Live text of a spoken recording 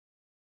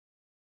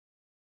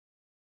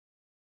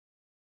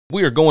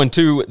We are going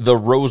to the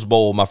Rose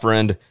Bowl, my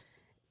friend.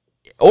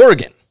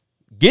 Oregon,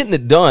 getting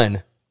it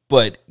done,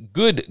 but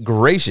good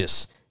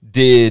gracious,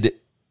 did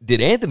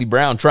Anthony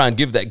Brown try and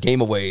give that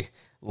game away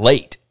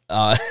late?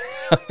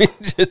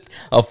 Just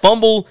a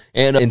fumble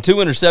and 2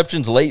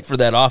 interceptions late for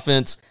that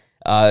offense.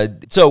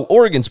 So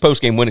Oregon's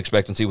post-game win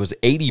expectancy was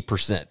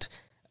 80%.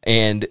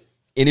 And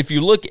if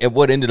you look at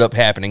what ended up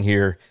happening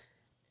here,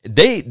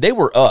 they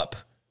were up,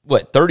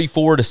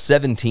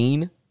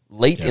 34-17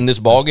 late in this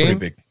ball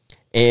game,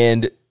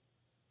 and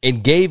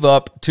gave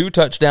up 2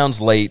 touchdowns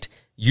late.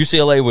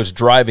 UCLA was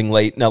driving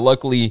late. Now,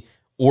 luckily,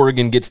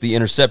 Oregon gets the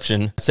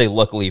interception. I say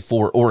luckily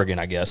for Oregon,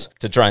 I guess,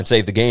 to try and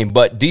save the game.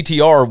 But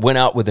DTR went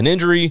out with an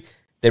injury.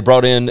 They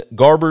brought in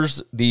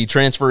Garbers, the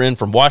transfer in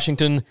from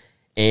Washington,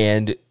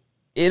 and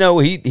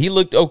he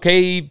looked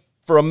okay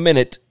for a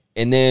minute,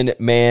 and then,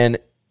 man,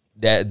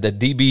 that the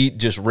DB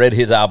just read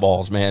his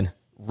eyeballs, man.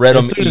 Read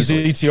as them soon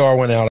easily. as DTR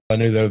went out, I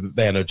knew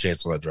they had no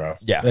chance on that drive.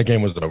 Yeah, that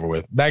game was over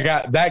with.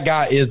 That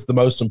guy is the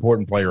most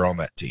important player on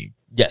that team.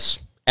 Yes,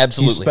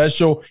 absolutely. He's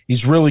special.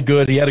 He's really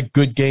good. He had a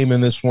good game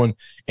in this one,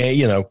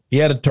 and he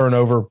had a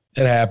turnover.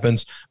 It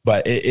happens,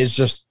 but it's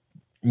just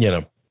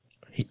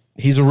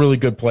he's a really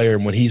good player,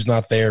 and when he's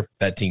not there,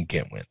 that team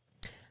can't win.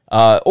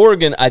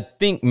 Oregon, I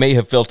think, may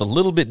have felt a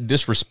little bit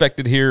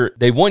disrespected here.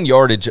 They won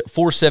yardage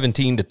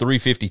 417 to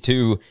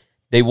 352.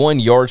 They won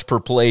yards per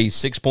play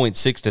 6.6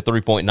 to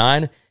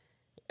 3.9.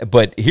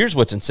 But here's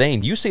what's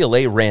insane.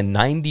 UCLA ran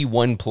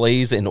 91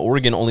 plays and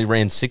Oregon only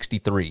ran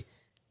 63.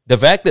 The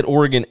fact that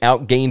Oregon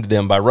outgained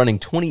them by running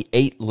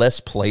 28 less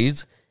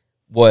plays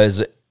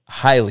was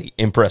highly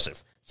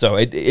impressive. So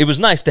it was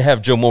nice to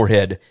have Joe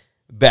Moorhead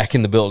back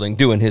in the building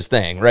doing his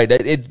thing, right?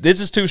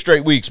 This is 2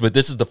 straight weeks, but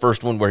this is the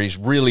first one where he's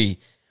really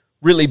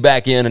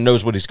back in and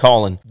knows what he's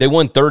calling. They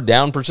won third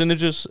down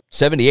percentages,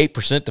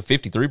 78% to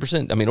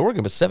 53%. I mean,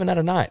 Oregon was 7 out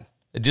of 9.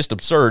 It's just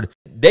absurd.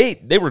 They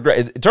were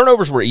great.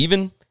 Turnovers were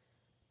even,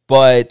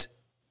 but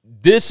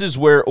this is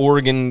where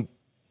Oregon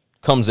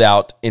comes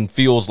out and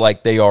feels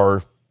like they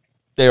are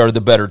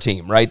the better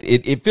team, right?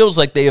 It feels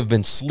like they have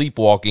been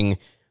sleepwalking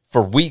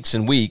for weeks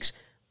and weeks.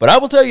 But I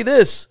will tell you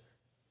this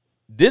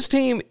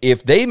team,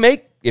 if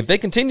they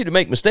continue to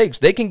make mistakes,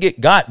 they can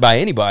get got by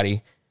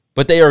anybody,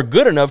 but they are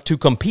good enough to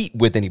compete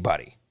with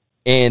anybody.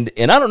 And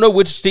I don't know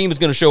which team is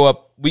going to show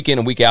up week in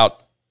and week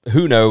out.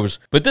 Who knows?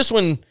 But this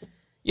one,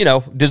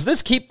 does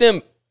this keep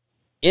them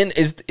in?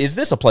 Is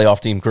this a playoff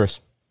team, Chris?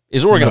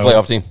 Is Oregon a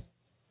playoff team?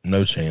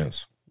 No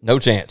chance. No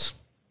chance.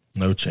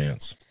 No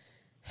chance.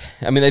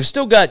 I mean, they've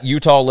still got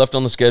Utah left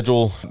on the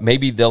schedule.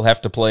 Maybe they'll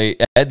have to play.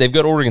 They've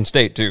got Oregon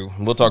State, too.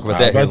 We'll talk about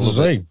that. I was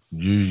about to say,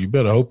 you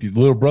better hope your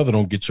little brother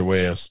don't get your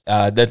ass.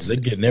 They're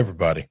getting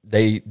everybody.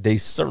 They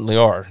certainly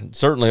are.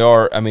 Certainly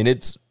are. I mean,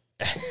 it's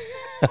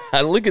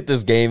I look at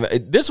this game.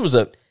 This was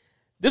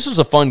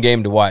a fun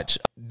game to watch.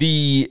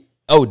 The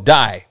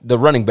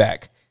running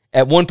back,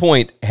 at one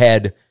point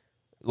had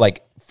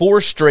like 4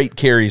 straight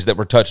carries that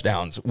were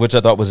touchdowns, which I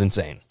thought was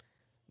insane.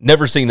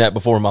 Never seen that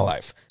before in my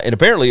life. And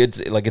apparently it's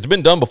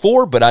been done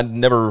before, but I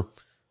never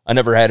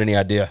had any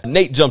idea.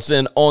 Nate jumps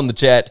in on the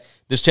chat.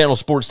 This channel's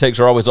sports takes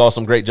are always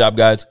awesome. Great job,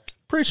 guys.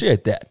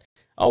 Appreciate that.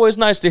 Always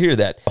nice to hear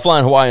that.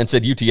 Flying Hawaiian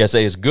said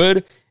UTSA is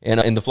good.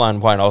 And the Flying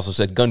Hawaiian also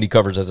said Gundy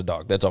covers as a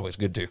dog. That's always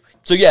good, too.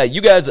 So, yeah, you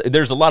guys,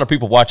 there's a lot of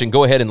people watching.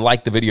 Go ahead and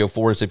like the video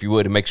for us if you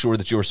would, and make sure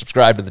that you are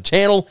subscribed to the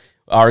channel.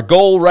 Our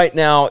goal right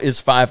now is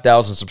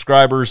 5,000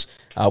 subscribers.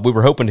 We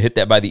were hoping to hit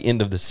that by the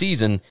end of the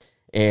season,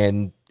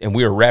 and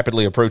we are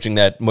rapidly approaching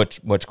that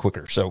much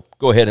quicker. So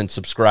go ahead and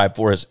subscribe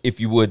for us if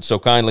you would so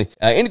kindly.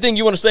 Anything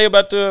you want to say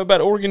about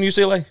Oregon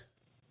UCLA?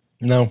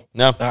 No.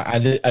 I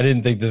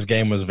didn't think this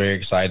game was very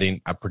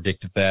exciting. I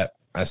predicted that.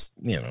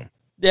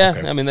 Yeah,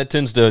 okay. I mean, that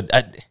tends to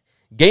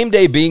game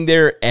day being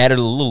there added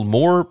a little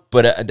more.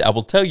 But I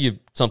will tell you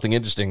something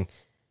interesting.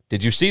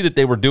 Did you see that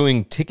they were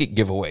doing ticket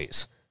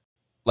giveaways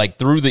like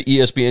through the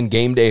ESPN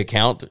game day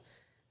account?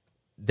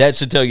 That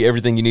should tell you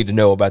everything you need to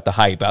know about the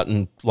hype out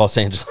in Los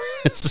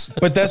Angeles.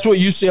 But that's what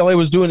UCLA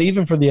was doing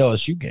even for the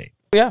LSU game.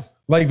 Yeah.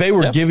 Like they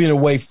were giving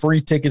away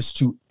free tickets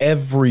to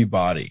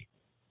everybody.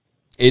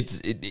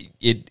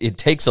 It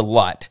takes a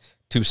lot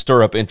to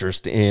stir up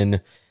interest in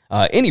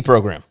any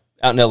program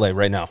out in LA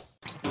right now.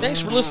 Thanks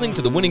for listening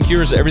to the Winning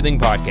Cures Everything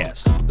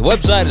podcast. The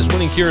website is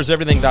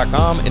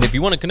winningcureseverything.com, and if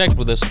you want to connect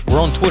with us, we're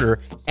on Twitter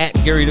at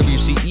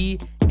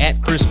GaryWCE,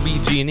 at Chris B.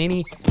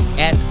 Giannini,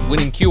 at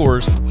Winning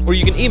Cures, or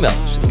you can email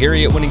us,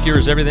 Gary at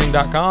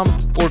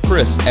winningcureseverything.com or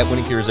Chris at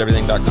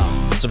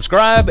winningcureseverything.com.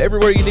 Subscribe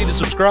everywhere you need to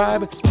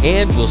subscribe,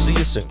 and we'll see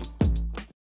you soon.